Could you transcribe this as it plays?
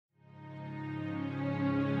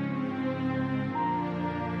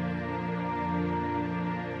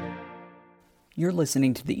You're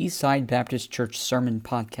listening to the Eastside Baptist Church Sermon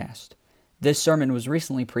Podcast. This sermon was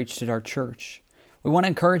recently preached at our church. We want to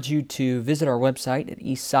encourage you to visit our website at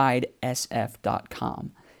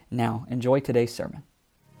eastsidesf.com. Now, enjoy today's sermon.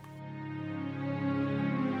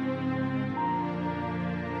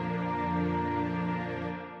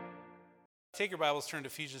 Take your Bibles, turn to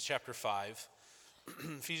Ephesians chapter 5.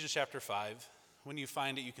 Ephesians chapter 5. When you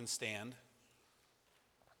find it, you can stand.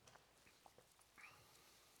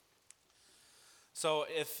 So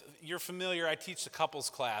if you're familiar, I teach the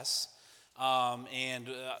couples class, the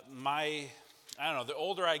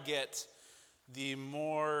older I get, the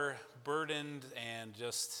more burdened and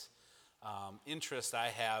just interest I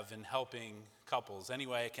have in helping couples any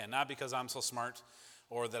way I can. Not because I'm so smart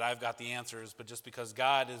or that I've got the answers, but just because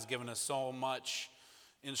God has given us so much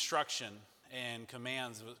instruction and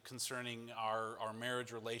commands concerning our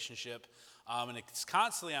marriage relationship. And it's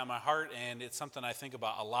constantly on my heart, and it's something I think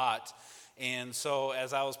about a lot. And so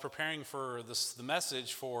as I was preparing for the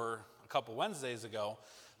message for a couple Wednesdays ago,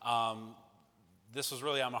 this was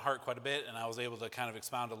really on my heart quite a bit, and I was able to kind of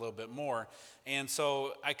expound a little bit more. And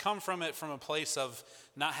so I come from it from a place of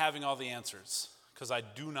not having all the answers, because I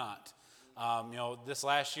do not. This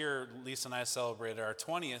last year, Lisa and I celebrated our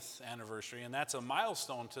 20th anniversary, and that's a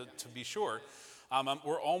milestone to be sure.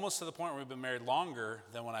 We're almost to the point where we've been married longer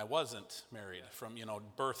than when I wasn't married, from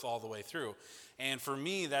birth all the way through. And for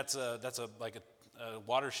me, that's a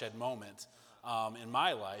watershed moment in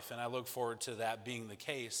my life, and I look forward to that being the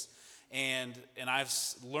case. And I've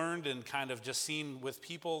learned and kind of just seen with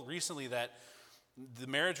people recently that the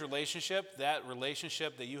marriage relationship, that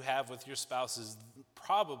relationship that you have with your spouse, is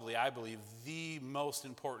probably, I believe, the most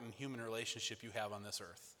important human relationship you have on this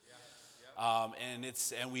earth. And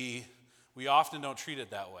we often don't treat it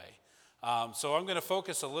that way. So I'm going to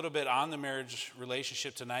focus a little bit on the marriage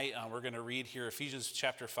relationship tonight. We're going to read here Ephesians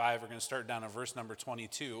chapter 5. We're going to start down at verse number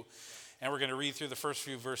 22. And we're going to read through the first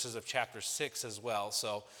few verses of chapter 6 as well.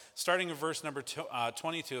 So starting in verse number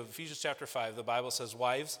 22 of Ephesians chapter 5, the Bible says,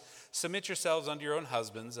 "Wives, submit yourselves unto your own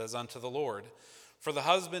husbands as unto the Lord. For the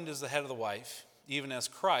husband is the head of the wife, even as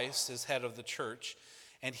Christ is head of the church,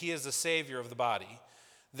 and he is the Savior of the body.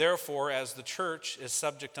 Therefore, as the church is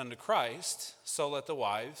subject unto Christ, so let the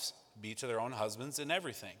wives be to their own husbands in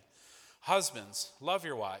everything. Husbands, love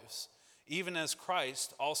your wives, even as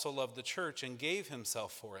Christ also loved the church and gave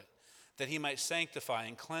himself for it, that he might sanctify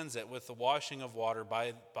and cleanse it with the washing of water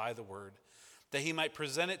by the word, that he might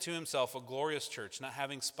present it to himself a glorious church, not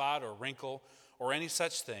having spot or wrinkle or any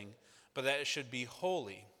such thing, but that it should be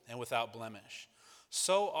holy and without blemish.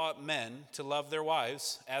 So ought men to love their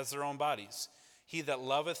wives as their own bodies. He that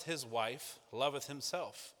loveth his wife loveth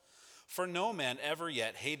himself. For no man ever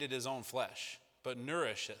yet hated his own flesh, but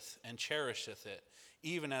nourisheth and cherisheth it,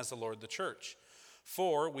 even as the Lord the church.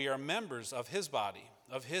 For we are members of his body,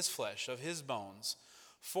 of his flesh, of his bones.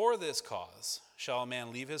 For this cause shall a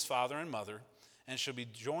man leave his father and mother, and shall be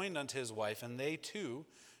joined unto his wife, and they two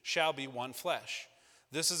shall be one flesh.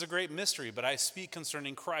 This is a great mystery, but I speak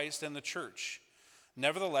concerning Christ and the church.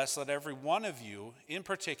 Nevertheless, let every one of you in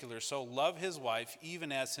particular so love his wife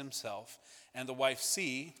even as himself, and the wife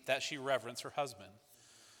see that she reverence her husband."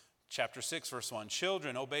 Chapter 6, verse 1,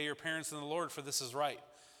 "Children, obey your parents in the Lord, for this is right.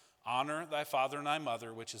 Honor thy father and thy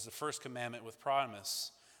mother, which is the first commandment with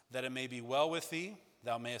promise, that it may be well with thee,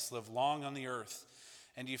 thou mayest live long on the earth.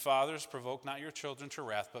 And ye fathers, provoke not your children to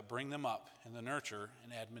wrath, but bring them up in the nurture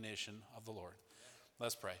and admonition of the Lord."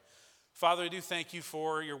 Let's pray. Father, I do thank you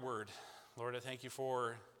for your word. Lord, I thank you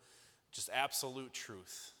for just absolute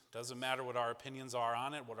truth. Doesn't matter what our opinions are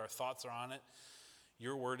on it, what our thoughts are on it.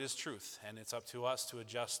 Your word is truth, and it's up to us to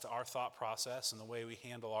adjust our thought process and the way we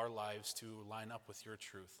handle our lives to line up with your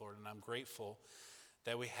truth, Lord. And I'm grateful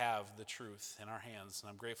that we have the truth in our hands, and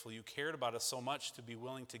I'm grateful you cared about us so much to be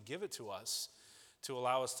willing to give it to us, to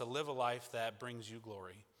allow us to live a life that brings you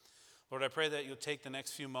glory. Lord, I pray that you'll take the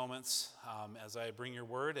next few moments as I bring your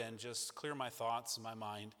word and just clear my thoughts and my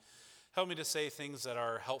mind. Help me to say things that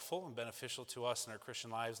are helpful and beneficial to us in our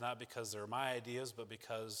Christian lives, not because they're my ideas, but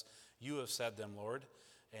because you have said them, Lord.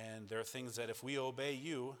 And there are things that if we obey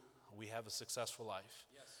you, we have a successful life.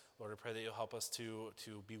 Yes. Lord, I pray that you'll help us to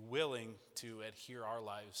be willing to adhere our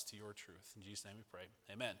lives to your truth. In Jesus' name we pray.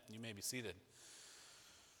 Amen. You may be seated.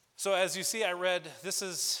 So as you see, I read, this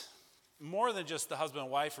is more than just the husband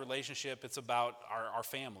and wife relationship. It's about our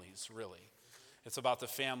families, really. It's about the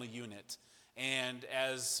family unit. And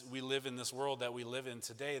as we live in this world that we live in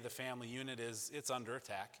today, the family unit it's under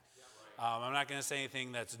attack. I'm not going to say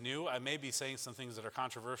anything that's new. I may be saying some things that are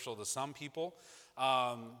controversial to some people,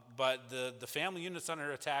 but the family unit's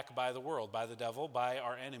under attack by the world, by the devil, by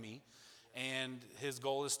our enemy, and his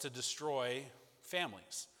goal is to destroy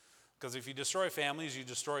families. Because if you destroy families, you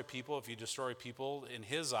destroy people. If you destroy people, in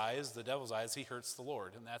his eyes, the devil's eyes, he hurts the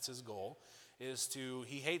Lord. And that's his goal,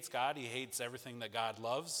 he hates God, he hates everything that God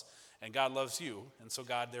loves, and God loves you. And so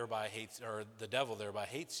God thereby hates, or the devil thereby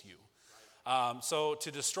hates you. So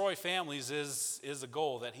to destroy families is a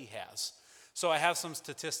goal that he has. So I have some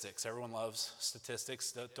statistics. Everyone loves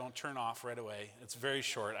statistics. Don't turn off right away. It's very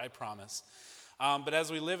short, I promise. But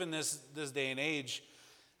as we live in this day and age,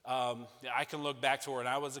 I can look back to when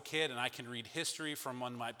I was a kid, and I can read history from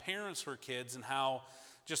when my parents were kids and how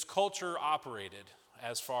just culture operated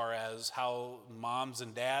as far as how moms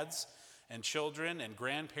and dads and children and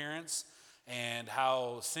grandparents and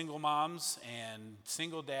how single moms and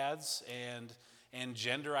single dads and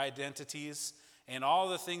gender identities and all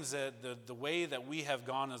the things that the way that we have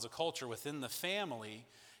gone as a culture within the family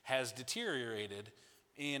has deteriorated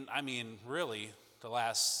in, really the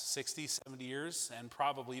last 60, 70 years, and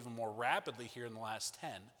probably even more rapidly here in the last 10.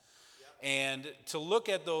 Yep. And to look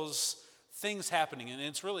at those things happening, and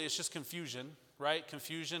it's just confusion, right?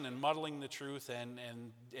 Confusion and muddling the truth and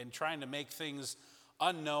trying to make things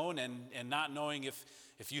unknown and not knowing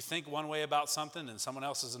if you think one way about something and someone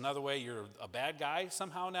else is another way, you're a bad guy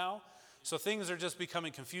somehow now. So things are just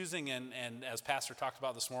becoming confusing, and as Pastor talked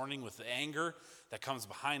about this morning with the anger that comes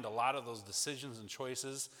behind a lot of those decisions and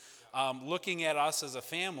choices, looking at us as a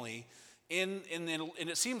family, and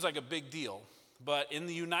it seems like a big deal, but in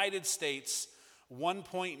the United States,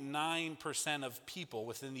 1.9% of people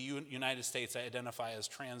within the United States identify as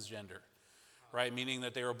transgender, right? Meaning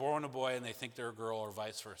that they were born a boy and they think they're a girl or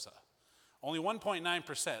vice versa. Only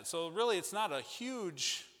 1.9%. So really it's not a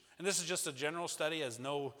huge, and this is just a general study as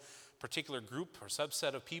no particular group or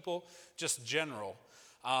subset of people, just general.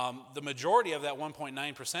 The majority of that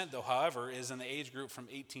 1.9%, though, however, is in the age group from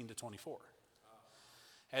 18 to 24.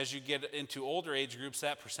 As you get into older age groups,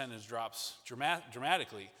 that percentage drops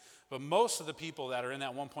dramatically. But most of the people that are in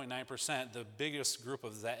that 1.9%, the biggest group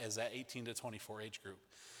of that is that 18 to 24 age group.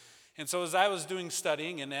 And so as I was doing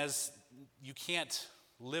studying, and as you can't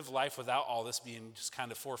live life without all this being just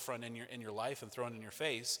kind of forefront in your life and thrown in your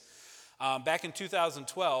face, back in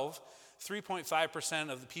 2012,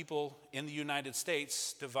 3.5% of the people in the United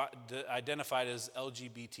States identified as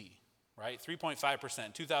LGBT, right?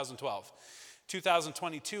 3.5%, 2012.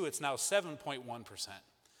 2022, it's now 7.1%.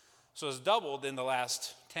 So it's doubled in the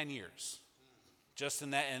last 10 years. Just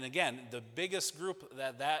in that, and again, the biggest group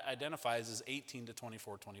that identifies is 18 to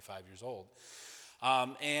 24, 25 years old.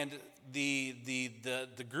 And the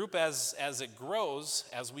group as it grows,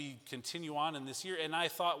 as we continue on in this year, and I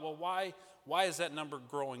thought, well, why is that number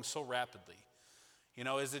growing so rapidly? You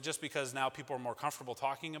know, is it just because now people are more comfortable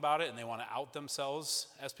talking about it and they want to out themselves,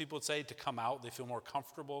 as people would say, to come out? They feel more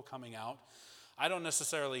comfortable coming out. I don't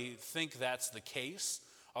necessarily think that's the case,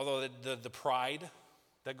 although the pride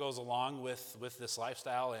that goes along with this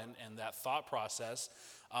lifestyle and that thought process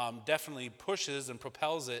definitely pushes and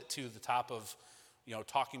propels it to the top of,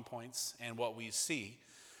 talking points and what we see.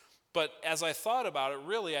 But as I thought about it,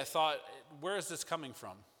 really, I thought, where is this coming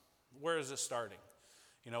from? Where is it starting?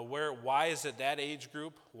 Why is it that age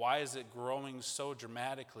group? Why is it growing so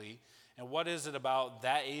dramatically? And what is it about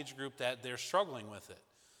that age group that they're struggling with it?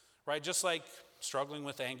 Right? Just like struggling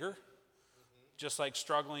with anger, just like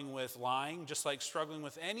struggling with lying, just like struggling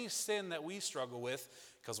with any sin that we struggle with,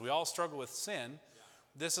 because we all struggle with sin,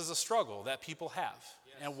 this is a struggle that people have.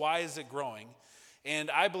 Yes. And why is it growing?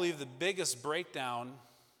 And I believe the biggest breakdown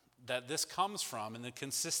that this comes from and the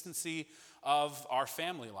consistency of our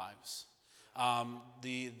family lives.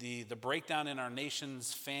 The breakdown in our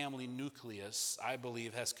nation's family nucleus, I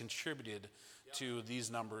believe, has contributed to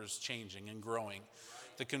these numbers changing and growing.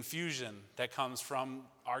 The confusion that comes from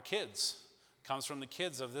our kids, comes from the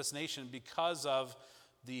kids of this nation because of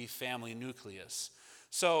the family nucleus.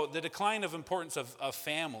 So the decline of importance of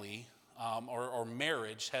family or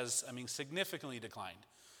marriage has, significantly declined.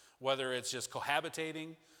 Whether it's just cohabitating,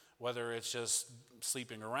 whether it's just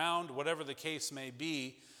sleeping around, whatever the case may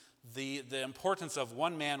be, the importance of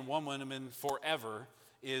one man, one woman forever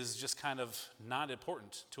is just kind of not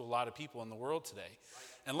important to a lot of people in the world today.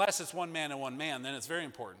 Right. Unless it's one man and one man, then it's very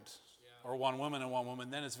important. Yeah. Or one woman and one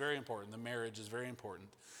woman, then it's very important. The marriage is very important.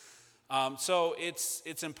 So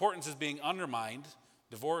its importance is being undermined.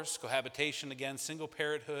 Divorce, cohabitation, again, single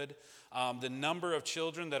parenthood, the number of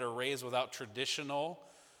children that are raised without traditional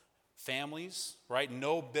families, right?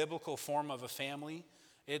 No biblical form of a family.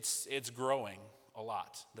 It's growing a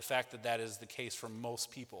lot. The fact that is the case for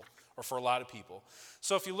most people, or for a lot of people.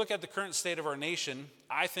 So if you look at the current state of our nation,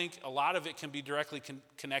 I think a lot of it can be directly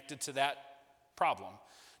connected to that problem.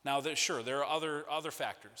 Now, there are other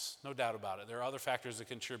factors, no doubt about it. There are other factors that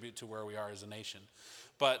contribute to where we are as a nation.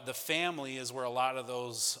 But the family is where a lot of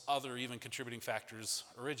those other even contributing factors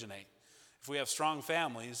originate. If we have strong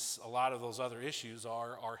families, a lot of those other issues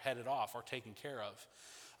are headed off, are taken care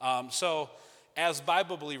of. So as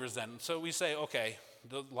Bible believers then, so we say, okay,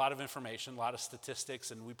 a lot of information, a lot of statistics,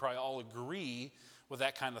 and we probably all agree with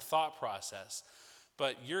that kind of thought process.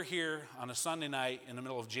 But you're here on a Sunday night in the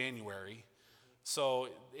middle of January, so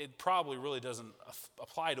it probably really doesn't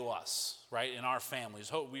apply to us, right, in our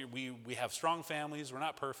families. We have strong families. We're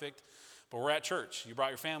not perfect, but we're at church. You brought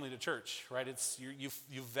your family to church, right?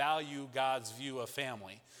 You value God's view of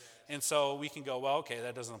family. And so we can go, well, okay,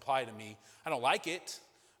 that doesn't apply to me. I don't like it,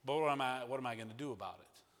 but what am I going to do about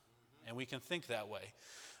it? And we can think that way.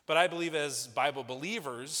 But I believe as Bible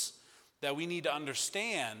believers that we need to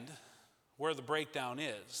understand where the breakdown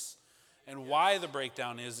is and why the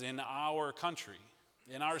breakdown is in our country,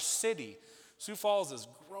 in our city. Sioux Falls is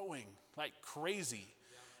growing like crazy.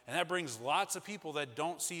 And that brings lots of people that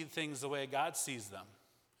don't see things the way God sees them.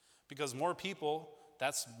 Because more people,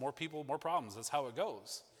 more problems. That's how it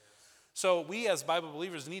goes. So we as Bible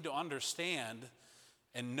believers need to understand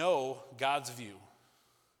and know God's view.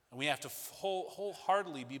 And we have to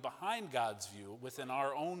wholeheartedly be behind God's view within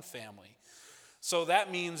our own family. So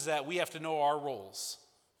that means that we have to know our roles.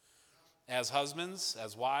 As husbands,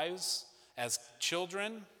 as wives, as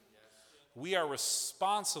children, we are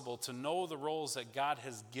responsible to know the roles that God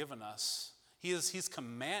has given us. There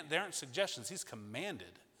aren't suggestions, he's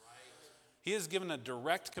commanded. He has given a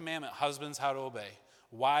direct commandment, husbands, how to obey,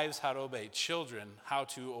 wives, how to obey, children, how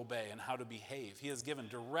to obey and how to behave. He has given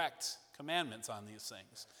direct commandments on these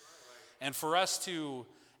things. And for us to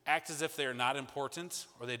act as if they're not important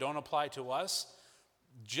or they don't apply to us,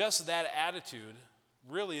 just that attitude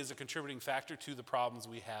really is a contributing factor to the problems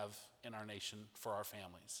we have in our nation for our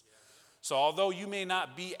families. So although you may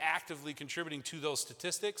not be actively contributing to those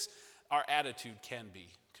statistics, our attitude can be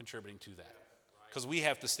contributing to that because we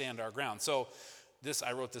have to stand our ground. So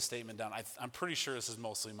I wrote this statement down. I'm pretty sure this is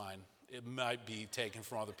mostly mine. It might be taken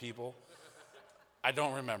from other people. I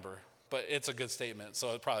don't remember, but it's a good statement,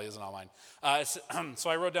 so it probably isn't all mine. So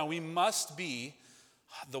I wrote down, we must be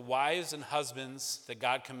the wives and husbands that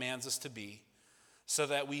God commands us to be, so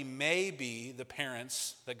that we may be the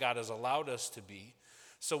parents that God has allowed us to be,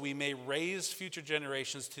 so we may raise future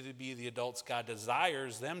generations to be the adults God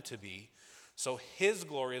desires them to be, so his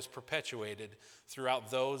glory is perpetuated throughout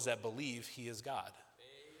those that believe he is God.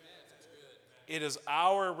 It is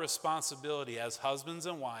our responsibility as husbands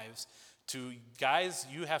and wives guys,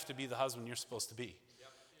 you have to be the husband you're supposed to be.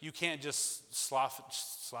 You can't just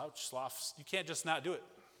slouch. You can't just not do it.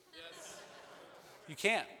 You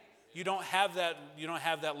can't. You don't have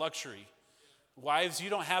that luxury. Wives, you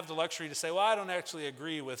don't have the luxury to say, well, I don't actually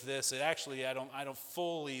agree with this. I don't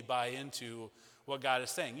fully buy into what God is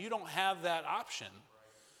saying. You don't have that option.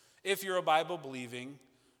 If you're a Bible-believing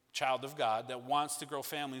child of God that wants to grow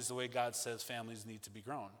families the way God says families need to be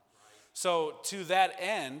grown. So to that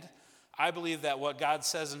end, I believe that what God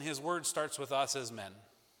says in his word starts with us as men.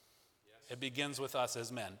 It begins with us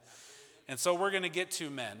as men. And so we're going to get to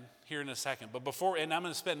men here in a second. But I'm going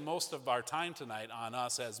to spend most of our time tonight on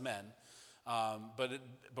us as men.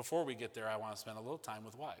 Before we get there, I want to spend a little time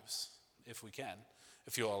with wives, if we can,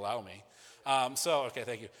 if you'll allow me. Okay,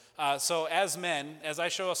 thank you. So as men, as I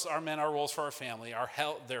show us our roles for our family, our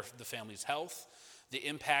health, the family's health, the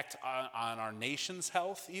impact on our nation's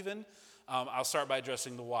health even, I'll start by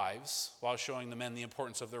addressing the wives while showing the men the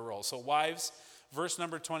importance of their role. So wives, verse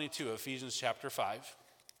number 22, Ephesians chapter 5.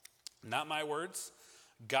 Not my words,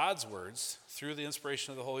 God's words through the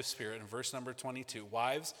inspiration of the Holy Spirit in verse number 22.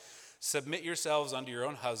 Wives, submit yourselves unto your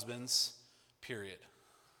own husbands, period.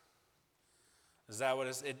 Is that what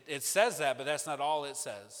it says that, but that's not all it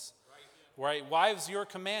says. Right? Wives, you're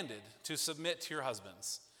commanded to submit to your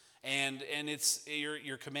husbands. And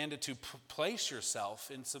you're commanded to place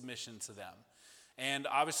yourself in submission to them. And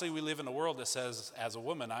obviously we live in a world that says, as a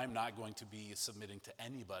woman, I'm not going to be submitting to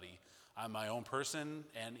anybody. I'm my own person,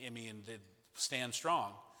 and stand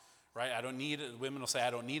strong, right? Women will say,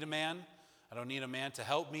 I don't need a man. I don't need a man to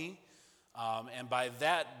help me. And by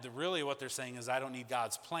that, really what they're saying is I don't need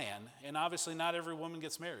God's plan. And obviously not every woman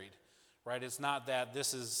gets married, right? It's not that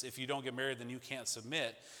if you don't get married, then you can't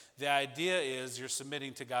submit. The idea is you're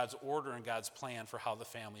submitting to God's order and God's plan for how the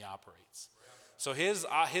family operates. So his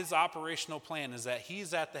operational plan is that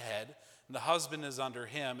he's at the head, and the husband is under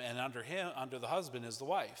him, and under the husband is the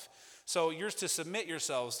wife. So you're to submit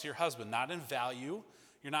yourselves to your husband, not in value.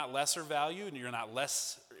 You're not lesser value, and you're not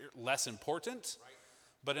less important,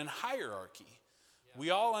 but in hierarchy. We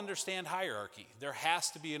all understand hierarchy. There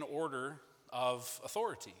has to be an order of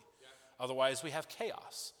authority. Otherwise, we have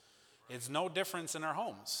chaos. It's no difference in our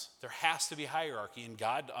homes. There has to be hierarchy, and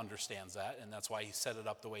God understands that, and that's why he set it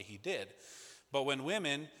up the way he did. But when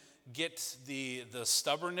women get the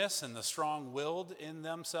stubbornness and the strong-willed in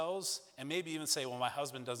themselves, and maybe even say, well, my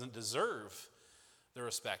husband doesn't deserve the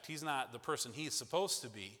respect. He's not the person he's supposed to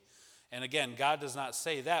be. And again, God does not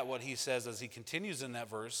say that. What he says as he continues in that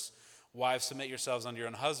verse, wives, submit yourselves unto your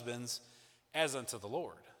own husbands as unto the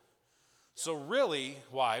Lord. So really,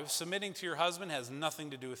 wives, submitting to your husband has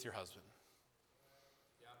nothing to do with your husband.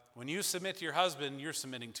 When you submit to your husband, you're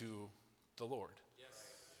submitting to the Lord.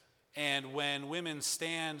 And when women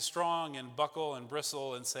stand strong and buckle and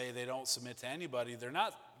bristle and say they don't submit to anybody, they're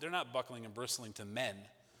not buckling and bristling to men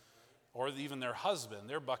or even their husband.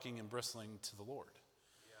 They're bucking and bristling to the Lord.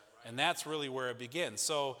 And that's really where it begins.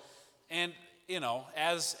 So, and you know,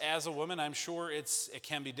 as a woman, I'm sure it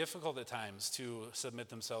can be difficult at times to submit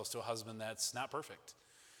themselves to a husband that's not perfect,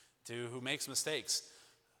 who makes mistakes,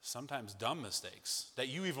 sometimes dumb mistakes that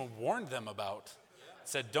you even warned them about.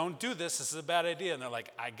 Said, don't do this, this is a bad idea. And they're like,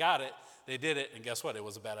 I got it. They did it, and guess what? It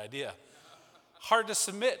was a bad idea. Hard to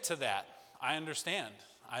submit to that. I understand.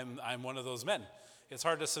 I'm one of those men. It's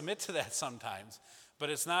hard to submit to that sometimes. But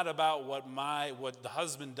it's not about what the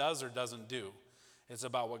husband does or doesn't do. It's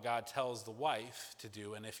about what God tells the wife to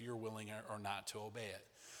do and if you're willing or not to obey it.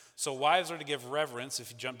 So wives are to give reverence.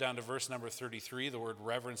 If you jump down to verse number 33, the word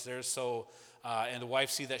reverence there. So, and the wife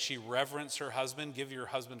see that she reverence her husband. Give your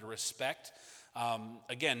husband respect.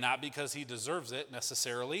 Again, not because he deserves it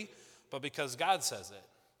necessarily, but because God says it.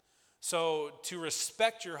 So to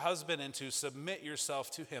respect your husband and to submit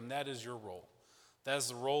yourself to him, that is your role. That is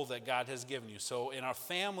the role that God has given you. So in our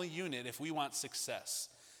family unit, if we want success,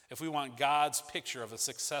 if we want God's picture of a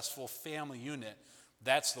successful family unit,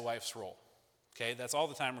 that's the wife's role. Okay, that's all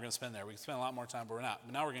the time we're going to spend there. We can spend a lot more time, but we're not.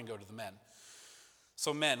 But now we're going to go to the men.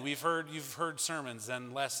 So men, you've heard sermons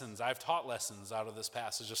and lessons. I've taught lessons out of this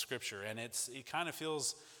passage of Scripture, and it kind of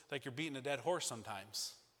feels like you're beating a dead horse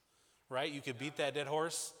sometimes, right? You could beat that dead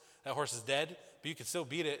horse. That horse is dead, but you could still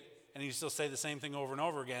beat it, and you still say the same thing over and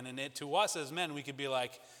over again. And to us as men, we could be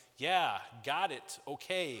like, yeah, got it,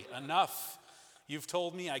 okay, enough. You've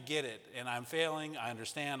told me, I get it, and I'm failing, I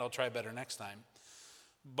understand, I'll try better next time.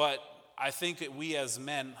 But I think that we as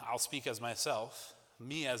men, I'll speak as myself,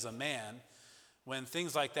 me as a man, when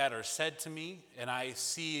things like that are said to me and I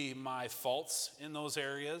see my faults in those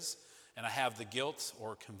areas and I have the guilt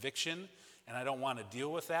or conviction and I don't want to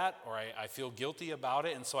deal with that, or I feel guilty about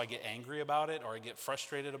it, and so I get angry about it or I get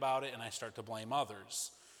frustrated about it and I start to blame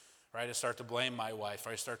others. Right? I start to blame my wife,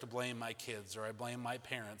 or I start to blame my kids, or I blame my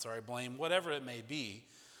parents, or I blame whatever it may be.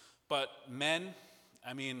 But men,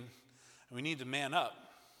 I mean, we need to man up.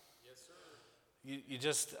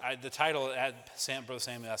 Yes, sir. The title, Brother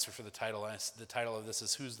Sam asked me for the title. The title of this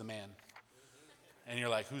is Who's the Man? And you're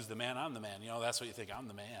like, who's the man? I'm the man. You know, that's what you think, I'm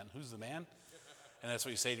the man. Who's the man? And that's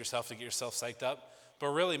what you say to yourself to get yourself psyched up. But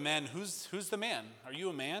really, men, who's the man? Are you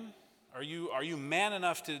a man? Are you man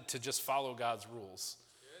enough to just follow God's rules?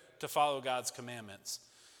 To follow God's commandments?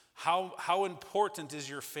 How important is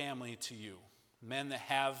your family to you? Men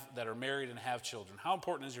that are married and have children. How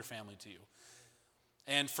important is your family to you?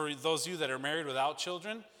 And for those of you that are married without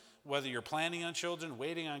children, whether you're planning on children,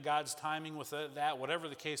 waiting on God's timing with that, whatever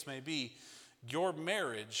the case may be, your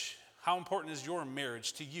marriage, how important is your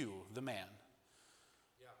marriage to you, the man?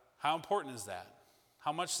 Yeah. How important is that?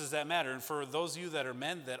 How much does that matter? And for those of you that are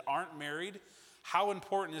men that aren't married, how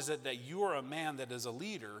important is it that you are a man that is a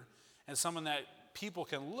leader and someone that people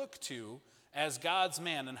can look to as God's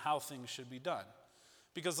man and how things should be done?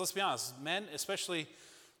 Because let's be honest, men, especially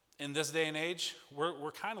in this day and age,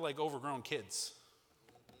 we're kind of like overgrown kids.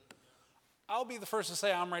 I'll be the first to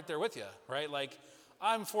say I'm right there with you, right? Like,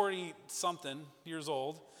 I'm 40-something years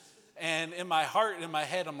old, and in my heart, in my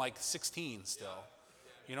head, I'm like 16 still.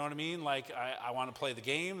 You know what I mean? Like, I want to play the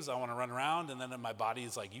games, I want to run around, and then my body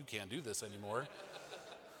is like, you can't do this anymore.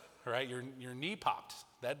 Right? Your knee popped.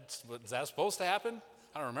 Is that supposed to happen?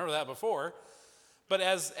 I don't remember that before. But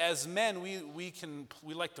as men, we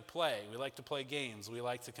like to play. We like to play games. We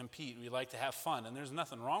like to compete. We like to have fun. And there's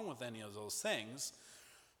nothing wrong with any of those things.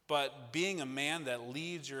 But being a man that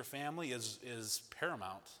leads your family is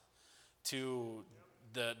paramount to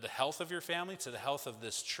the health of your family, to the health of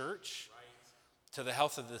this church, to the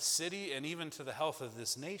health of this city, and even to the health of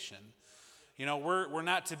this nation. You know, we're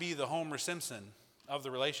not to be the Homer Simpson of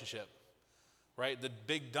the relationship, right? The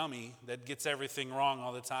big dummy that gets everything wrong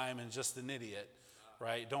all the time and just an idiot,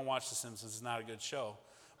 right? Don't watch The Simpsons; it's not a good show.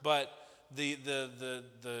 But the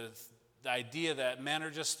idea that men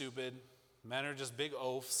are just stupid, Men are just big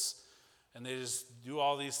oafs, and they just do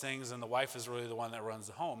all these things, and the wife is really the one that runs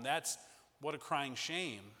the home. That's what a crying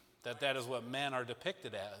shame that is what men are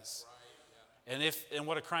depicted as. And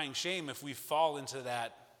what a crying shame if we fall into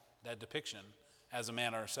that depiction as a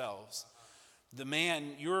man ourselves. The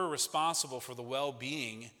man, you're responsible for the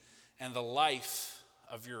well-being and the life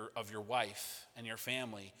of your wife and your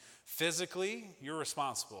family. Physically, you're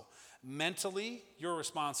responsible. Mentally, you're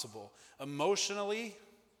responsible. Emotionally,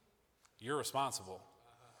 you're responsible.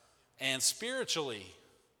 And spiritually,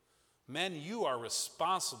 men, you are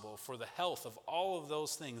responsible for the health of all of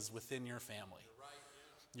those things within your family.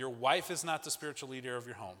 Your wife is not the spiritual leader of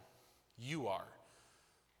your home. You are.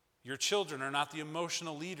 Your children are not the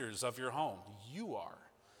emotional leaders of your home. You are.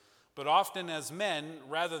 But often as men,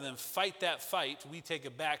 rather than fight that fight, we take a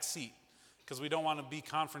back seat because we don't want to be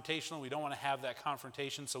confrontational. We don't want to have that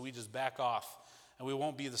confrontation, so we just back off and we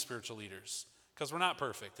won't be the spiritual leaders because we're not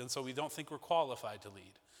perfect, and so we don't think we're qualified to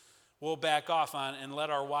lead. We'll back off on and let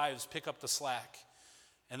our wives pick up the slack.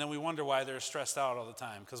 And then we wonder why they're stressed out all the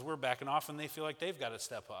time because we're backing off and they feel like they've got to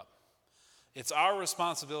step up. It's our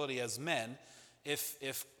responsibility as men,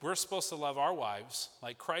 if we're supposed to love our wives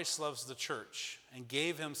like Christ loves the church and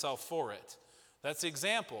gave himself for it. That's the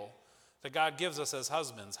example that God gives us as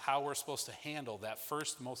husbands, how we're supposed to handle that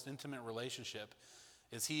first, most intimate relationship,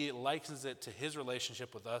 is he likens it to his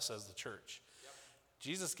relationship with us as the church. Yep.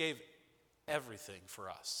 Jesus gave everything for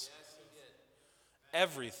us. Yes.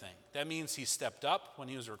 Everything. That means he stepped up when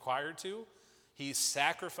he was required to. He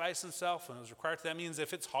sacrificed himself when it was required to. That means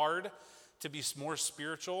if it's hard to be more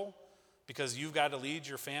spiritual because you've got to lead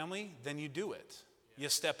your family, then you do it. You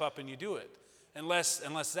step up and you do it. Unless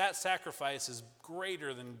that sacrifice is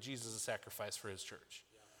greater than Jesus' sacrifice for his church.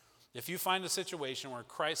 If you find a situation where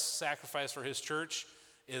Christ's sacrifice for his church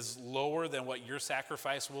is lower than what your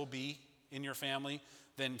sacrifice will be in your family,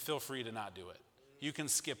 then feel free to not do it. You can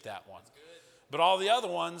skip that one. But all the other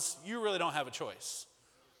ones, you really don't have a choice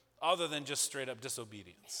other than just straight up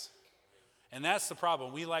disobedience. And that's the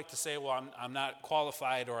problem. We like to say, well, I'm not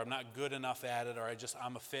qualified, or I'm not good enough at it, or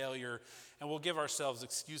I'm a failure. And we'll give ourselves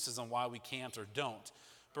excuses on why we can't or don't.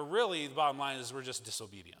 But really, the bottom line is we're just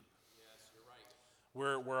disobedient. Yes, you're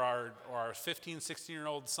right. We're our 15,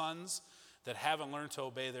 16-year-old sons that haven't learned to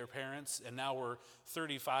obey their parents, and now we're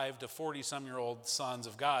 35 to 40-some-year-old sons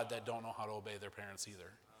of God that don't know how to obey their parents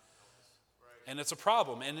either. And it's a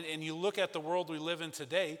problem. And you look at the world we live in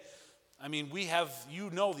today, I mean, you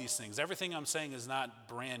know these things. Everything I'm saying is not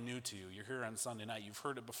brand new to you. You're here on Sunday night. You've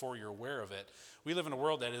heard it before. You're aware of it. We live in a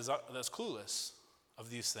world that's clueless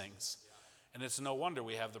of these things. And it's no wonder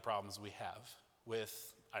we have the problems we have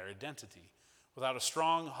with our identity. Without a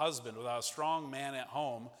strong husband, without a strong man at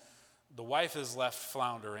home, the wife is left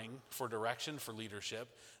floundering for direction, for leadership.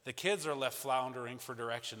 The kids are left floundering for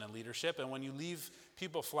direction and leadership. And when you leave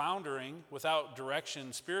people floundering without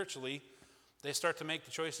direction spiritually, they start to make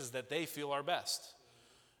the choices that they feel are best.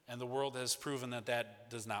 And the world has proven that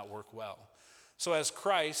does not work well. So as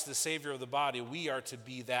Christ, the Savior of the body, we are to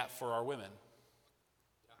be that for our women.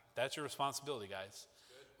 That's your responsibility, guys.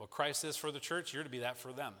 What Christ is for the church, you're to be that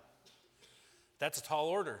for them. That's a tall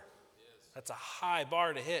order. That's a high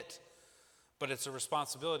bar to hit. But it's a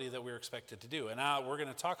responsibility that we're expected to do. And we're going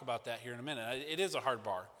to talk about that here in a minute. It is a hard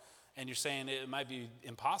bar. And you're saying it might be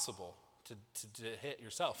impossible to hit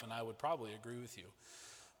yourself. And I would probably agree with you.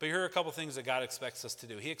 But here are a couple things that God expects us to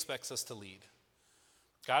do. He expects us to lead.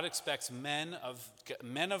 God expects men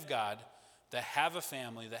of God that have a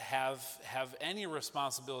family, that have any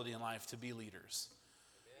responsibility in life to be leaders.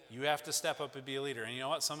 You have to step up and be a leader. And you know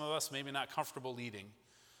what? Some of us maybe not comfortable leading,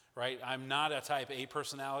 right? I'm not a type A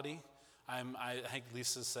personality. I think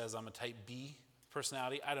Lisa says I'm a type B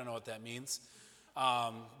personality. I don't know what that means,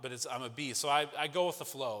 but I'm a B. So I go with the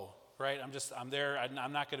flow, right? I'm there.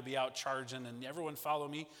 I'm not going to be out charging and everyone follow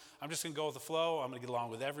me. I'm just going to go with the flow. I'm going to get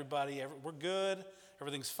along with everybody. We're good.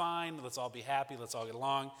 Everything's fine. Let's all be happy. Let's all get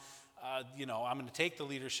along. I'm going to take the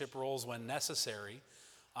leadership roles when necessary.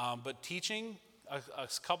 But teaching a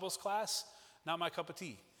couples class, not my cup of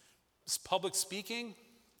tea. Public speaking,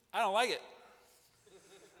 I don't like it.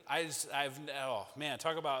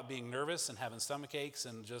 Talk about being nervous and having stomach aches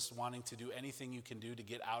and just wanting to do anything you can do to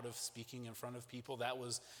get out of speaking in front of people. That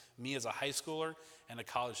was me as a high schooler and a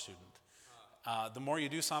college student. The more you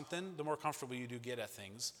do something, the more comfortable you do get at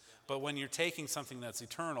things. But when you're taking something that's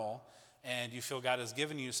eternal and you feel God has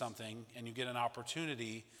given you something and you get an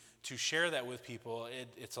opportunity to share that with people,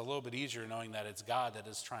 it's a little bit easier knowing that it's God that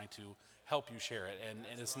is trying to help you share it.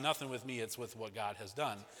 And it's nothing with me, it's with what God has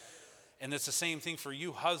done. And it's the same thing for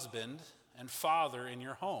you, husband and father in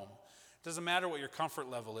your home. It doesn't matter what your comfort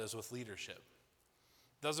level is with leadership.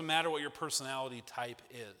 Doesn't matter what your personality type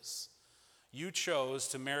is. You chose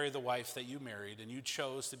to marry the wife that you married, and you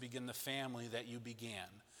chose to begin the family that you began.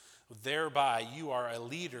 Thereby, you are a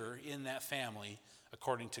leader in that family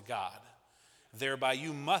according to God. Thereby,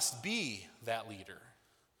 you must be that leader.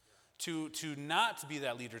 To not be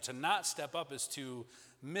that leader, to not step up, is to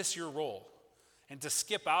miss your role and to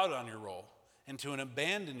skip out on your role and to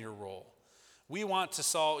abandon your role. We want to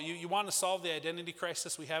solve, you want to solve the identity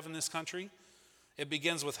crisis we have in this country? It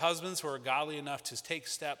begins with husbands who are godly enough to take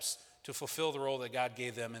steps to fulfill the role that God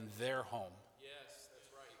gave them in their home. Yes, that's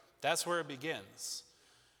right. That's where it begins.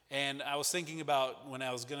 And I was thinking about when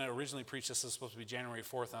I was going to originally preach, this is supposed to be January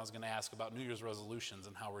 4th, and I was going to ask about New Year's resolutions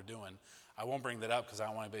and how we're doing. I won't bring that up because I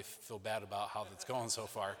don't want anybody to feel bad about how that's going so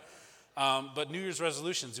far. But New Year's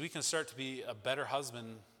resolutions, we can start to be a better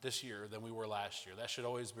husband this year than we were last year. That should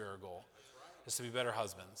always be our goal, is to be better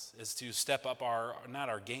husbands, is to step up our, not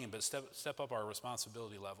our game, but step up our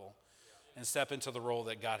responsibility level and step into the role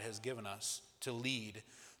that God has given us to lead.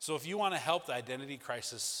 So if you want to help the identity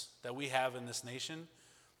crisis that we have in this nation,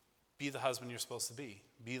 be the husband you're supposed to be.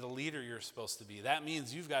 Be the leader you're supposed to be. That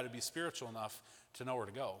means you've got to be spiritual enough to know where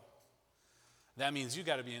to go. That means you've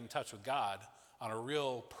got to be in touch with God on a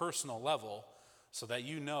real personal level so that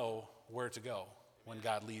you know where to go when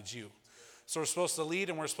God leads you. So we're supposed to lead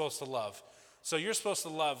and we're supposed to love. So you're supposed to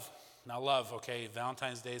love. Now love, okay,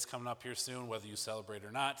 Valentine's Day is coming up here soon, whether you celebrate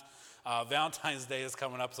or not. Valentine's Day is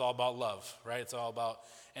coming up. It's all about love, right? It's all about,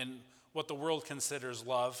 and what the world considers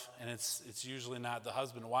love, and it's usually not the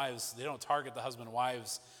husband and wives. They don't target the husband and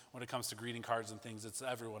wives when it comes to greeting cards and things. It's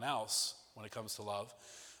everyone else when it comes to love.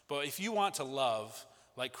 But if you want to love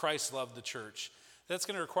like Christ loved the church, that's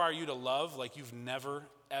going to require you to love like you've never,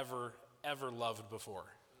 ever, ever loved before.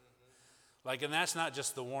 Like, and that's not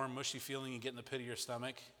just the warm, mushy feeling you get in the pit of your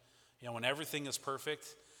stomach. You know, when everything is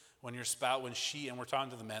perfect, when your spouse, and we're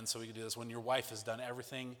talking to the men, so we can do this, when your wife has done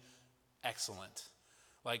everything excellent.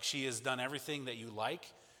 Like, she has done everything that you like.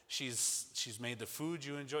 She's made the food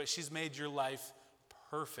you enjoy. She's made your life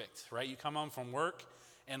perfect, right? You come home from work,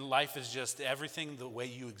 and life is just everything the way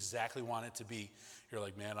you exactly want it to be. You're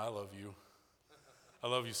like, man, I love you. I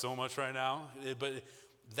love you so much right now. But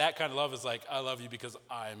that kind of love is like, I love you because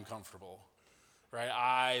I'm comfortable, right?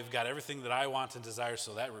 I've got everything that I want and desire,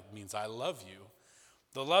 so that means I love you.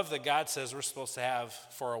 The love that God says we're supposed to have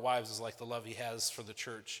for our wives is like the love he has for the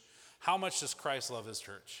church. How much does Christ love his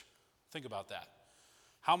church? Think about that.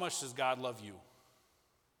 How much does God love you?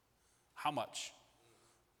 How much?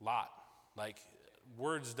 A lot. Like,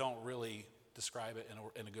 words don't really describe it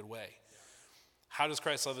in a good way. How does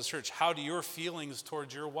Christ love his church? How do your feelings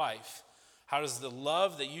towards your wife, how does the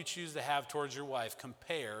love that you choose to have towards your wife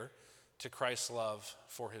compare to Christ's love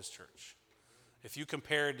for his church? If you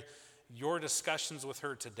compared your discussions with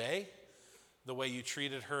her today, the way you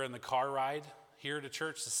treated her in the car ride here to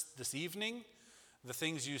church this evening, the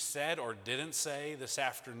things you said or didn't say this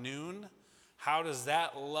afternoon, how does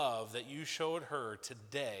that love that you showed her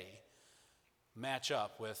today match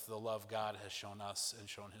up with the love God has shown us and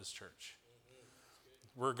shown his church?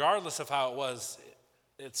 Regardless of how it was,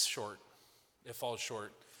 it's short. It falls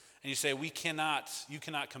short. And you say, you cannot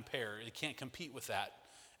compare. You can't compete with that.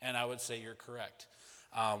 And I would say you're correct.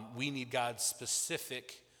 We need God's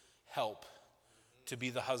specific help to be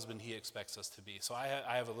the husband he expects us to be. So I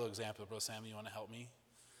have a little example. Bro Sam, you want to help me?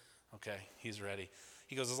 Okay, he's ready.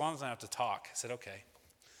 He goes, as long as I don't have to talk. I said, okay.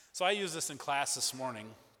 So I used this in class this morning.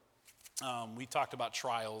 We talked about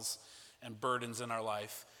trials and burdens in our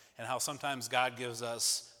life and how sometimes God gives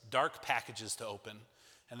us dark packages to open.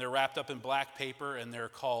 And they're wrapped up in black paper, and they're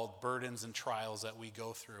called burdens and trials that we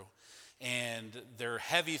go through. And they're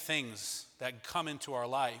heavy things that come into our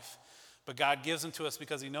life. But God gives them to us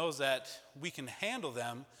because he knows that we can handle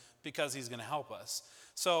them because he's going to help us.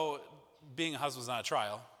 So being a husband is not a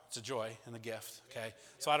trial. It's a joy and a gift, okay?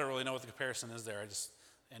 So I don't really know what the comparison is there.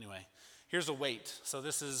 Anyway. Here's a weight. So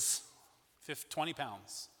this is 20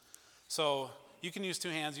 pounds. So you can use two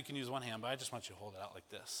hands, you can use one hand, but I just want you to hold it out like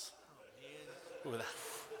this. Ooh,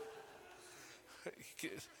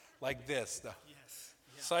 like this. Yes.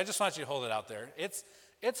 Yeah. So I just want you to hold it out there. It's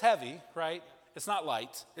heavy, right? It's not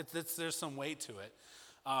light. There's some weight to it.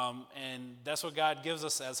 And that's what God gives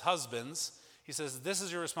us as husbands. He says, this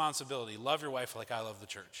is your responsibility. Love your wife like I love the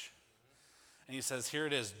church. And he says, here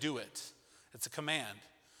it is. Do it. It's a command.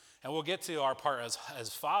 And we'll get to our part as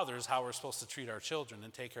fathers, how we're supposed to treat our children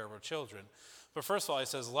and take care of our children. But first of all, he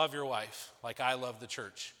says, love your wife like I love the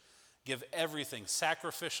church. Give everything,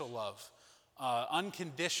 sacrificial love,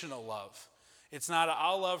 unconditional love. It's not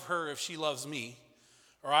I'll love her if she loves me,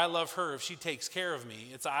 or I love her if she takes care of me.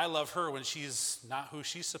 It's I love her when she's not who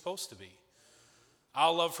she's supposed to be.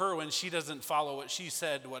 I'll love her when she doesn't follow what she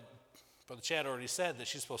said, what Brother Chad already said, that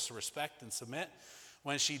she's supposed to respect and submit.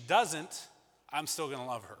 When she doesn't, I'm still going to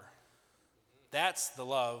love her. That's the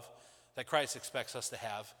love that Christ expects us to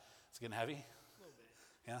have. It's getting heavy? A little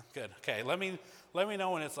bit. Yeah, good. Okay, let me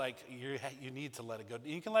know when it's like you need to let it go.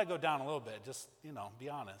 You can let it go down a little bit. Just, be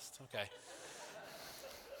honest. Okay.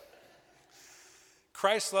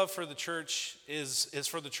 Christ's love for the church is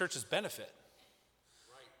for the church's benefit.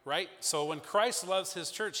 Right? So when Christ loves his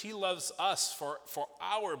church, he loves us for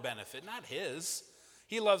our benefit, not his.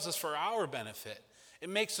 He loves us for our benefit. It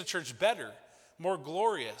makes the church better, more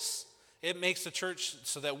glorious. It makes the church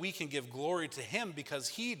so that we can give glory to him because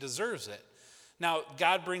he deserves it. Now,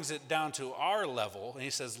 God brings it down to our level, and he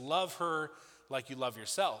says, love her like you love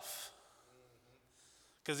yourself.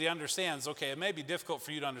 Because he understands, okay, it may be difficult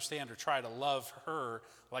for you to understand or try to love her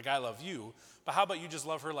like I love you, but how about you just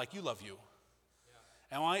love her like you love you?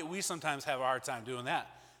 And we sometimes have a hard time doing that.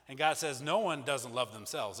 And God says no one doesn't love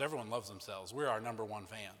themselves. Everyone loves themselves. We're our number one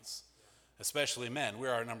fans, especially men.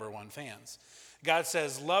 We're our number one fans. God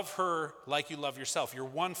says, love her like you love yourself. You're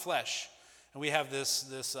one flesh. And we have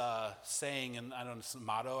this saying, and I don't know,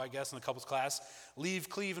 motto, I guess, in the couples class, leave,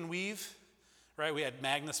 cleave, and weave. Right? We had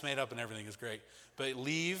Magnus made up and everything is great. But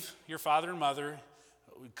leave your father and mother,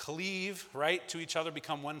 cleave, right, to each other,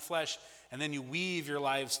 become one flesh, and then you weave your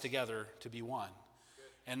lives together to be one.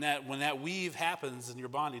 And that when that weave happens and you're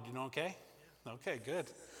bonded, okay? Yeah. Okay, good.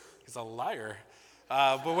 He's a liar.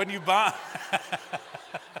 But when you bond,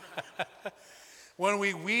 when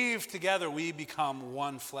we weave together, we become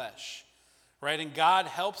one flesh, right? And God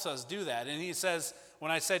helps us do that. And he says,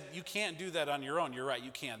 when I said you can't do that on your own, you're right,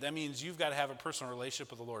 you can't. That means you've got to have a personal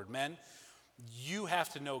relationship with the Lord. Men, you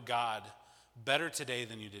have to know God better today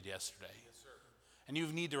than you did yesterday. Yes, sir. And you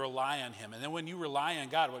need to rely on him. And then when you rely on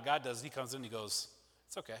God, what God does, he comes in and he goes,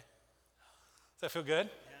 it's okay. Does that feel good?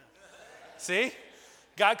 Yeah. See?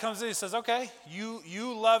 God comes in and says, okay,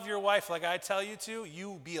 you love your wife like I tell you to.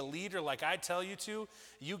 You be a leader like I tell you to.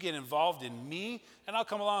 You get involved in me. And I'll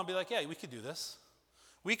come along and be like, yeah, we could do this.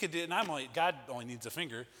 We could do it. And God only needs a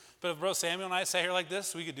finger. But if Bro Samuel and I sat here like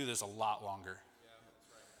this, we could do this a lot longer. Yeah,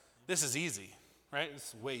 that's right. This is easy, right?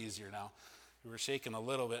 It's way easier now. We were shaking a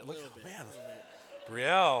little bit. Look, man.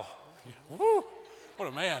 Brielle. Woo. What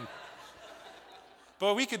a man.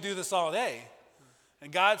 But we could do this all day.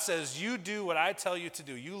 And God says, you do what I tell you to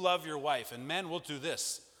do. You love your wife. And men will do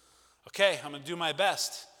this. Okay, I'm going to do my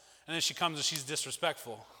best. And then she comes and she's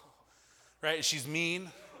disrespectful. Right? And she's mean.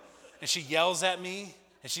 And she yells at me.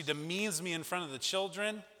 And she demeans me in front of the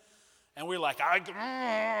children. And we're like, I'm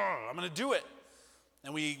going to do it.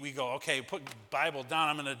 And we go, okay, put Bible down.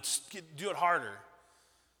 I'm going to do it harder.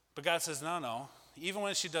 But God says, no. Even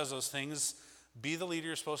when she does those things, be the leader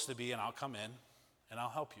you're supposed to be, and I'll come in. And I'll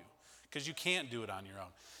help you, because you can't do it on your own.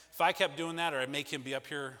 If I kept doing that or I'd make him be up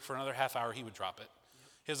here for another half hour, he would drop it.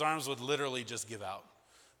 His arms would literally just give out.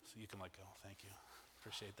 So you can let go. Thank you.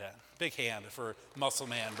 Appreciate that. Big hand for muscle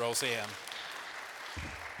man, Bro Sam.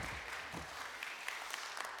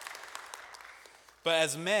 But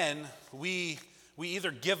as men, we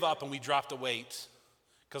either give up and we drop the weight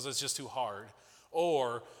because it's just too hard,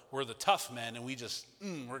 or we're the tough men and we just,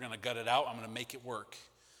 we're going to gut it out. I'm going to make it work.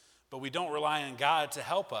 But we don't rely on God to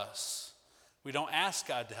help us. We don't ask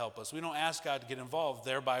God to help us. We don't ask God to get involved.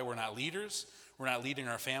 Thereby, we're not leaders. We're not leading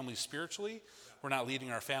our family spiritually. We're not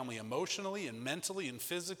leading our family emotionally and mentally and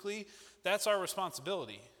physically. That's our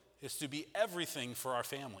responsibility, is to be everything for our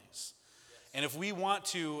families. And if we want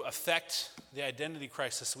to affect the identity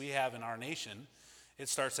crisis we have in our nation, it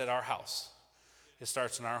starts at our house. It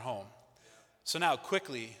starts in our home. So now,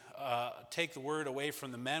 quickly, take the word away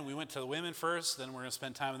from the men. We went to the women first, then we're going to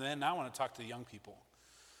spend time with the men. Now I want to talk to the young people.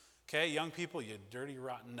 Okay, young people, you dirty,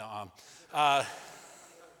 rotten. No.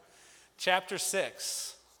 Chapter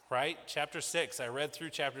 6, right? Chapter 6. I read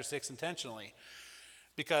through chapter 6 intentionally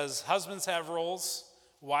because husbands have roles,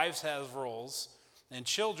 wives have roles, and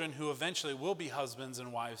children who eventually will be husbands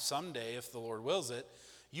and wives someday, if the Lord wills it,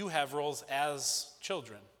 you have roles as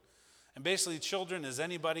children. And basically, children is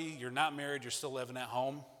anybody, you're not married, you're still living at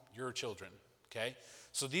home, you're children, okay?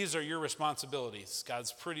 So these are your responsibilities.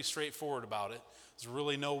 God's pretty straightforward about it. There's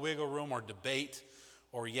really no wiggle room or debate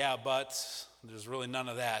or yeah, but. There's really none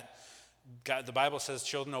of that. God, the Bible says,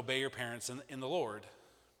 children, obey your parents in the Lord,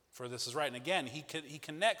 for this is right. And again, he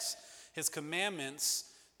connects his commandments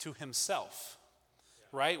to himself,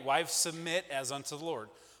 right? Wives, submit as unto the Lord.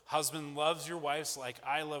 Husband, loves your wives like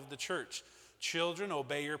I love the church. Children,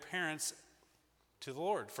 obey your parents to the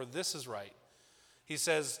Lord, for this is right. He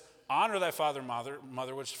says, honor thy father and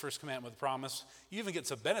mother, which is the first commandment with promise. You even get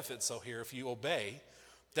some benefits, so here, if you obey,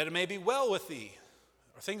 that it may be well with thee.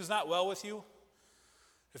 Are things not well with you?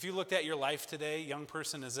 If you looked at your life today, young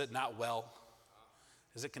person, is it not well?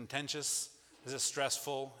 Is it contentious? Is it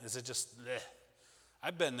stressful? Is it just, bleh?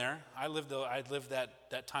 I've been there. I lived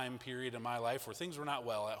that time period in my life where things were not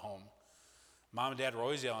well at home. Mom and Dad were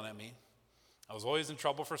always yelling at me. I was always in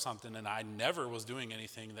trouble for something, and I never was doing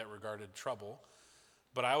anything that regarded trouble.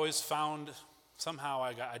 But I always found somehow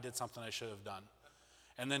I did something I should have done.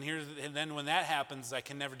 And then when that happens, I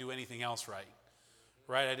can never do anything else right.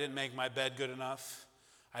 Right? I didn't make my bed good enough.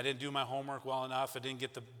 I didn't do my homework well enough. I didn't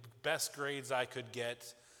get the best grades I could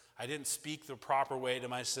get. I didn't speak the proper way to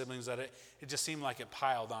my siblings. It just seemed like it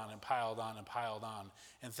piled on and piled on and piled on,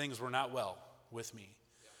 and things were not well with me.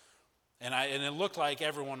 And it looked like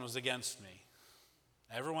everyone was against me.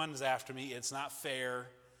 Everyone's after me. It's not fair,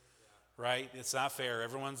 right? It's not fair.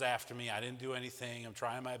 Everyone's after me. I didn't do anything. I'm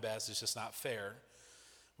trying my best. It's just not fair.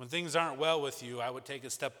 When things aren't well with you, I would take a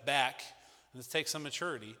step back, and this takes some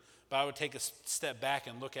maturity, but I would take a step back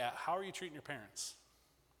and look at, how are you treating your parents?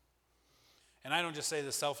 And I don't just say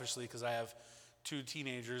this selfishly because I have 2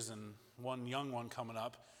 teenagers and 1 young one coming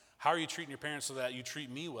up. How are you treating your parents so that you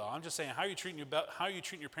treat me well? I'm just saying, how are you treating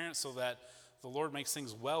your parents so that the Lord makes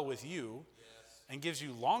things well with you and gives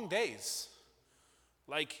you long days?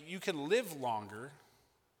 Like, you can live longer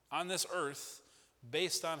on this earth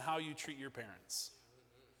based on how you treat your parents.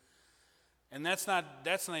 And that's not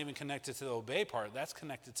even connected to the obey part. That's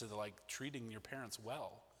connected to the treating your parents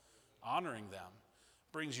well, honoring them.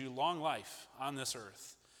 Brings you long life on this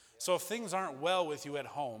earth. So if things aren't well with you at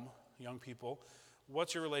home, young people,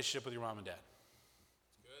 what's your relationship with your mom and dad?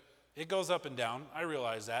 Good. It goes up and down. I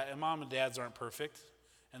realize that. And mom and dads aren't perfect,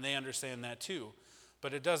 and they understand that too.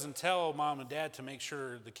 But it doesn't tell mom and dad to make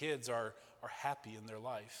sure the kids are happy in their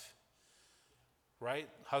life. Right?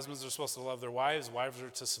 Husbands are supposed to love their wives. Wives are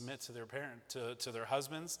to submit to their to their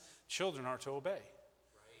husbands. Children are to obey. Right.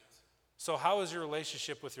 So how is your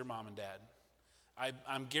relationship with your mom and dad?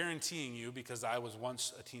 I'm guaranteeing you, because I was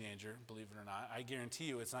once a teenager, believe it or not, I guarantee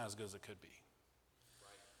you it's not as good as it could be.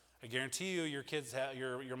 Right. I guarantee you your kids,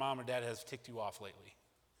 your mom or dad has ticked you off lately.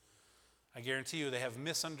 I guarantee you they have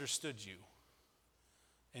misunderstood you.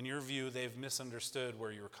 In your view, they've misunderstood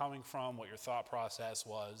where you were coming from, what your thought process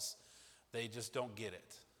was. They just don't get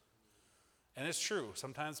it. And it's true.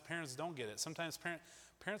 Sometimes parents don't get it. Sometimes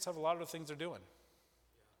parents have a lot of things they're doing.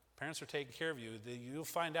 Parents are taking care of you. You'll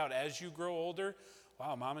find out as you grow older,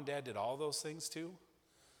 wow, mom and dad did all those things too.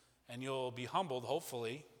 And you'll be humbled,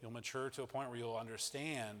 hopefully. You'll mature to a point where you'll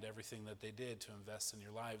understand everything that they did to invest in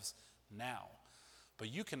your lives now.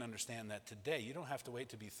 But you can understand that today. You don't have to wait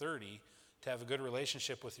to be 30 to have a good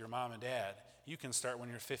relationship with your mom and dad. You can start when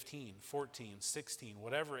you're 15, 14, 16,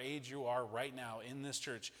 whatever age you are right now in this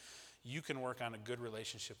church. You can work on a good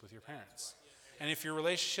relationship with your parents. And if your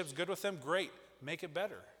relationship's good with them, great. Make it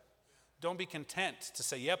better. Don't be content to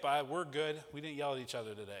say, yep, we're good. We didn't yell at each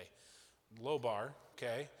other today. Low bar,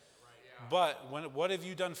 okay? But what have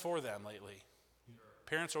you done for them lately?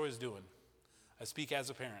 Parents are always doing. I speak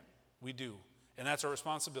as a parent. We do. And that's our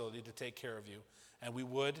responsibility, to take care of you. And we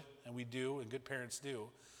would, and we do, and good parents do.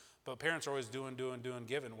 But parents are always doing,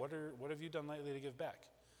 giving. What have you done lately to give back?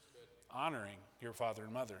 Honoring your father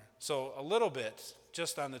and mother. So a little bit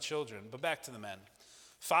just on the children, but back to the men.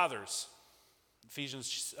 Fathers.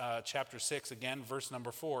 Ephesians chapter 6, again, verse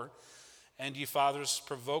number 4. And ye fathers,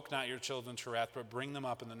 provoke not your children to wrath, but bring them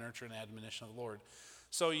up in the nurture and admonition of the Lord.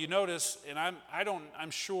 So you notice, and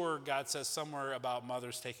I'm sure God says somewhere about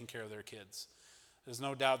mothers taking care of their kids. There's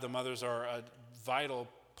no doubt that mothers are a vital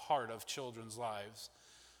part of children's lives.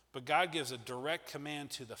 But God gives a direct command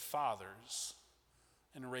to the fathers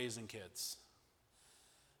in raising kids.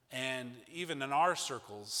 And even in our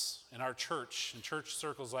circles, in our church, in church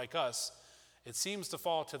circles like us, it seems to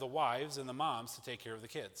fall to the wives and the moms to take care of the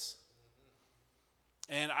kids.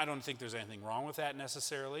 And I don't think there's anything wrong with that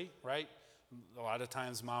necessarily, right? A lot of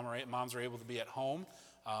times moms are able to be at home.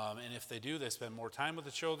 And if they do, they spend more time with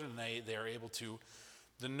the children. And they are able to.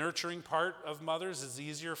 The nurturing part of mothers is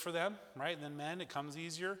easier for them, right, than men. It comes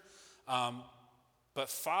easier. But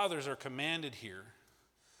fathers are commanded here.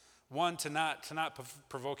 One, to not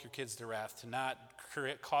provoke your kids to wrath, to not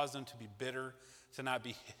cause them to be bitter, to not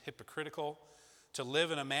be hypocritical, to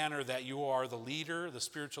live in a manner that you are the leader, the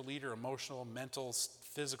spiritual leader, emotional, mental,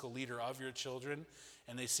 physical leader of your children,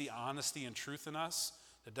 and they see honesty and truth in us.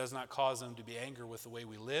 That does not cause them to be angry with the way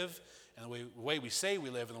we live and the way we say we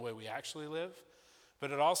live and the way we actually live.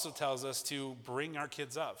 But it also tells us to bring our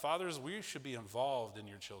kids up. Fathers, we should be involved in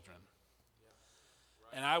your children.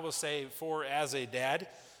 And I will say, as a dad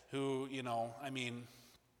who,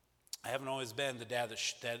 I haven't always been the dad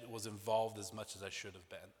that was involved as much as I should have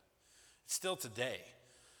been. Still today.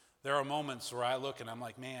 There are moments where I look and I'm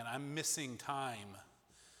like, man, I'm missing time.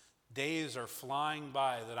 Days are flying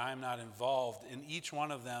by that I'm not involved in each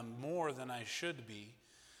one of them more than I should be.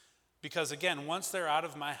 Because again, once they're out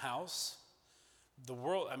of my house, the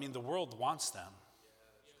world wants them.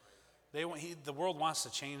 The world wants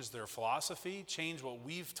to change their philosophy, change what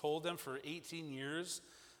we've told them for 18 years.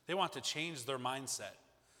 They want to change their mindset.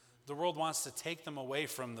 The world wants to take them away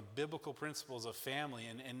from the biblical principles of family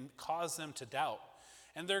and cause them to doubt.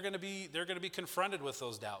 And they're going to be confronted with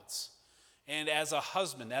those doubts. And as a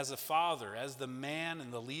husband, as a father, as the man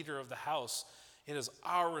and the leader of the house, it is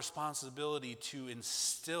our responsibility to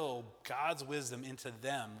instill God's wisdom into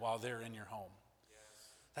them while they're in your home.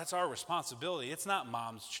 That's our responsibility. It's not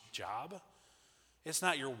mom's job. It's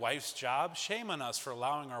not your wife's job. Shame on us for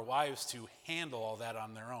allowing our wives to handle all that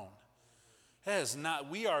on their own. That is not,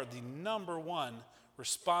 we are the number one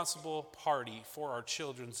responsible party for our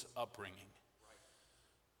children's upbringing.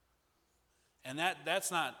 And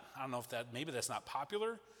that's not, I don't know if maybe that's not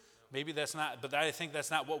popular, maybe that's not, but I think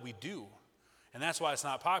that's not what we do. And that's why it's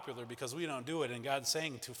not popular, because we don't do it, and God's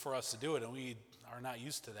saying for us to do it, and we are not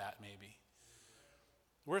used to that maybe.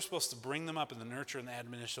 We're supposed to bring them up in the nurture and the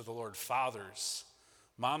admonition of the Lord. Fathers,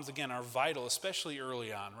 moms, again, are vital, especially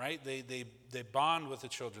early on, right? They bond with the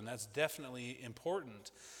children. That's definitely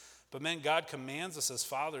important. But men, God commands us as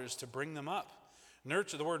fathers to bring them up.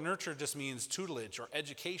 Nurture, the word nurture just means tutelage or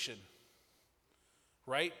education.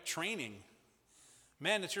 Right? Training.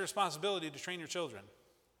 Men, it's your responsibility to train your children.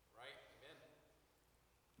 Right.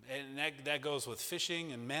 Amen. And that goes with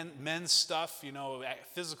fishing and men's stuff,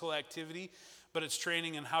 physical activity, but it's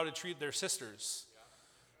training in how to treat their sisters.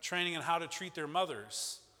 Yeah. Training in how to treat their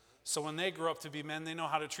mothers. So when they grow up to be men, they know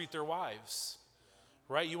how to treat their wives.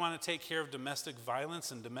 Yeah. Right? You want to take care of domestic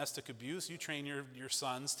violence and domestic abuse, you train your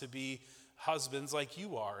sons to be husbands like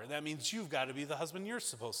you are. And that means you've got to be the husband you're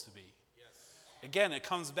supposed to be. Again, it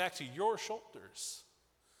comes back to your shoulders.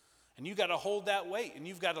 And you've got to hold that weight, and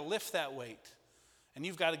you've got to lift that weight. And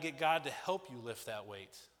you've got to get God to help you lift that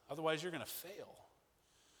weight. Otherwise, you're going to fail.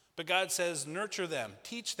 But God says, nurture them,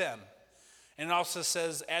 teach them. And it also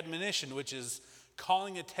says admonition, which is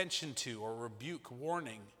calling attention to or rebuke,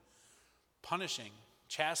 warning, punishing,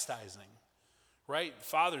 chastising. Right?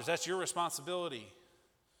 Fathers, that's your responsibility.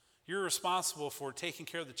 You're responsible for taking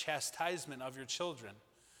care of the chastisement of your children.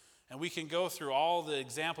 And we can go through all the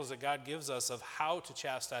examples that God gives us of how to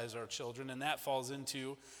chastise our children, and that falls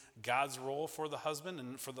into God's role for the husband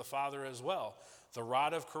and for the father as well. The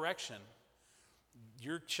rod of correction.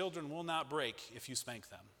 Your children will not break if you spank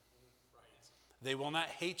them. They will not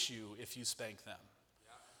hate you if you spank them.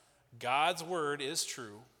 God's word is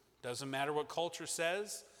true. Doesn't matter what culture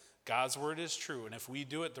says, God's word is true. And if we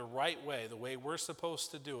do it the right way, the way we're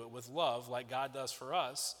supposed to do it, with love like God does for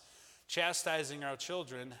us, chastising our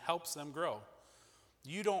children helps them grow.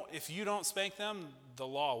 If you don't spank them, the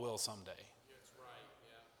law will someday. That's right,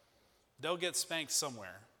 yeah. They'll get spanked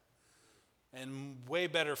somewhere. And way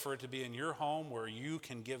better for it to be in your home where you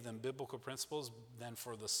can give them biblical principles than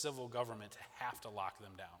for the civil government to have to lock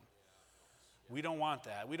them down. We don't want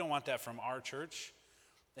that. We don't want that from our church.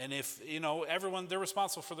 And if, everyone, they're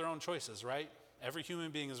responsible for their own choices, right? Every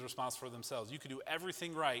human being is responsible for themselves. You can do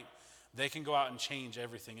everything right. They can go out and change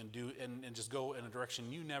everything and just go in a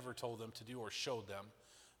direction you never told them to do or showed them.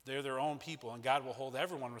 They're their own people, and God will hold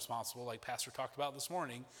everyone responsible, like Pastor talked about this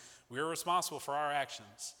morning. We are responsible for our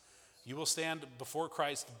actions. You will stand before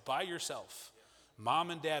Christ by yourself. Mom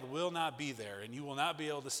and dad will not be there, and you will not be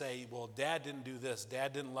able to say, well, dad didn't do this,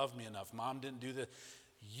 dad didn't love me enough, mom didn't do this.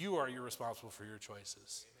 You are responsible for your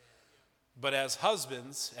choices. But as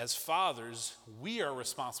husbands, as fathers, we are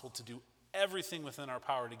responsible to do everything within our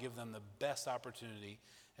power to give them the best opportunity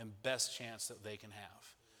and best chance that they can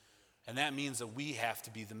have. And that means that we have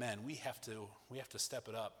to be the men. We have to step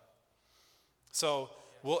it up. So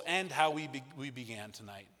we'll end how we began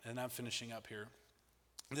tonight, and I'm finishing up here.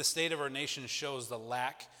 The state of our nation shows the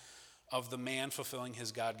lack of the man fulfilling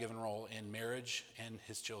his God-given role in marriage and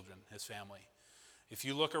his children, his family. If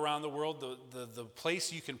you look around the world, the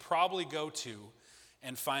place you can probably go to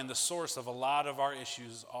and find the source of a lot of our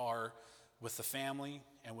issues are with the family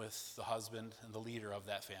and with the husband and the leader of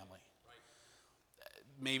that family.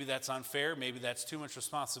 Maybe that's unfair. Maybe that's too much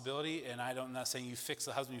responsibility. And I'm not saying you fix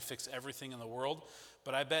the husband, you fix everything in the world.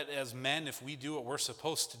 But I bet as men, if we do what we're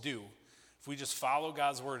supposed to do, if we just follow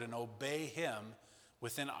God's word and obey him,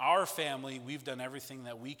 within our family, we've done everything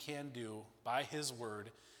that we can do by his word.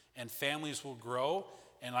 And families will grow.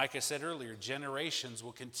 And like I said earlier, generations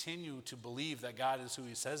will continue to believe that God is who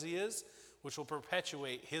he says he is, which will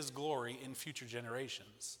perpetuate his glory in future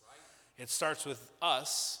generations. It starts with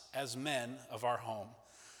us as men of our home.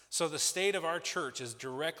 So the state of our church is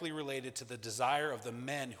directly related to the desire of the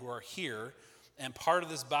men who are here and part of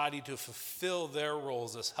this body to fulfill their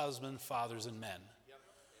roles as husbands, fathers, and men. Yep.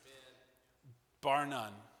 Amen. Bar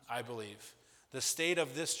none, I believe. The state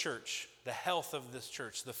of this church, the health of this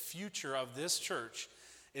church, the future of this church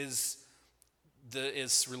is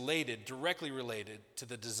directly related to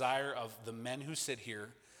the desire of the men who sit here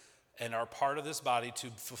and are part of this body to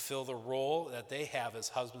fulfill the role that they have as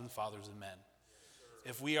husbands, fathers, and men.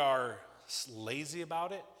 If we are lazy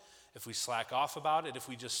about it, if we slack off about it, if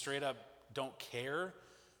we just straight up don't care,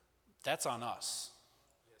 that's on us.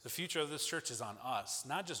 The future of this church is on us,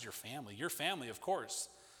 not just your family. Your family, of course,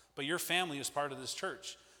 but your family is part of this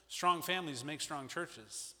church. Strong families make strong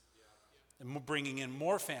churches. And bringing in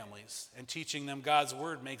more families and teaching them God's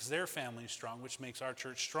word makes their family strong, which makes our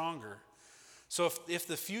church stronger. So if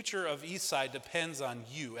the future of Eastside depends on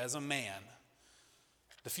you as a man,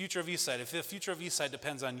 if the future of Eastside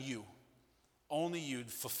depends on you, only you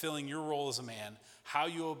fulfilling your role as a man, how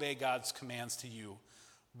you obey God's commands to you,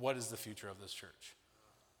 what is the future of this church?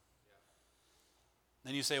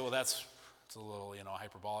 Then you say, well, it's a little,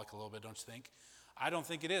 hyperbolic a little bit, don't you think? I don't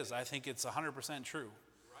think it is. I think it's 100% true. Right.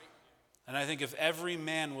 And I think if every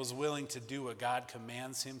man was willing to do what God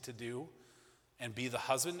commands him to do and be the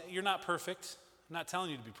husband, you're not perfect. I'm not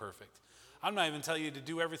telling you to be perfect. I'm not even telling you to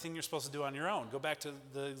do everything you're supposed to do on your own. Go back to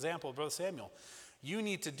the example of Brother Samuel. You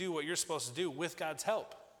need to do what you're supposed to do with God's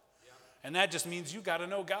help. Yeah. And that just means you got to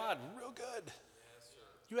know God real good. Yes, sir.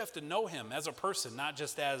 You have to know him as a person, not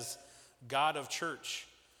just as God of church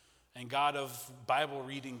and God of Bible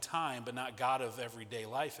reading time, but not God of everyday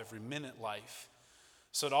life, every minute life.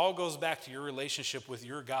 So it all goes back to your relationship with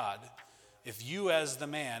your God. If you as the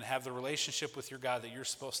man have the relationship with your God that you're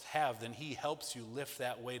supposed to have, then he helps you lift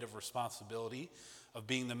that weight of responsibility of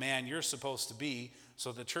being the man you're supposed to be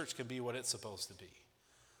so the church can be what it's supposed to be.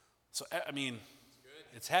 So,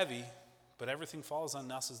 it's heavy, but everything falls on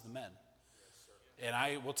us as the men. Yes, And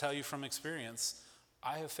I will tell you from experience,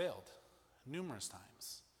 I have failed numerous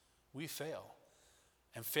times. We fail.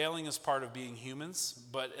 And failing is part of being humans,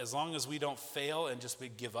 but as long as we don't fail and just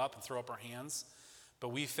give up and throw up our hands, but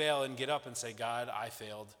we fail and get up and say, God, I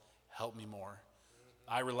failed, help me more.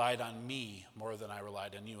 I relied on me more than I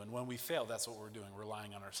relied on you. And when we fail, that's what we're doing,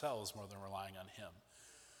 relying on ourselves more than relying on him.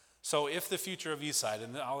 So if the future of Eastside,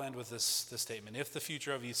 and I'll end with this statement, if the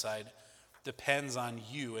future of Eastside depends on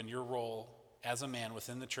you and your role as a man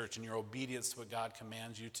within the church and your obedience to what God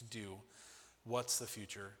commands you to do, what's the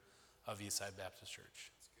future of Eastside Baptist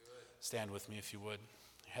Church? Stand with me if you would.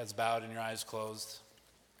 Your heads bowed and your eyes closed.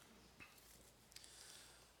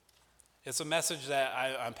 It's a message that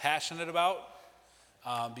I'm passionate about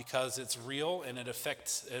because it's real and it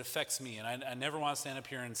affects me. And I never want to stand up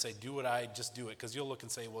here and say, do what I just do it. Because you'll look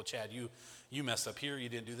and say, well, Chad, you messed up here. You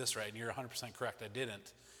didn't do this right. And you're 100% correct. I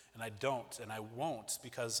didn't. And I don't. And I won't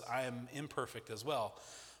because I am imperfect as well.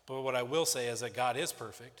 But what I will say is that God is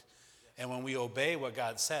perfect. And when we obey what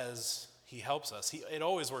God says, he helps us. It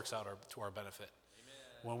always works out to our benefit. Amen.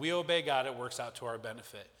 When we obey God, it works out to our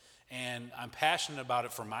benefit. And I'm passionate about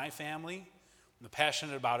it for my family. I'm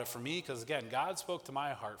passionate about it for me because, again, God spoke to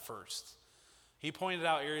my heart first. He pointed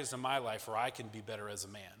out areas in my life where I can be better as a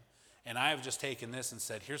man. And I have just taken this and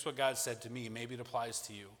said, here's what God said to me. Maybe it applies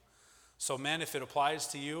to you. So, men, if it applies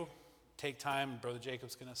to you, take time. Brother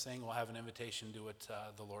Jacob's going to sing. We'll have an invitation to do what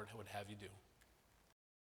the Lord would have you do.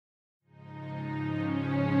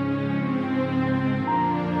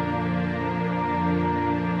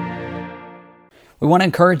 We want to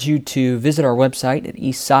encourage you to visit our website at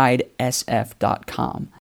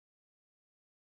eastsidesf.com.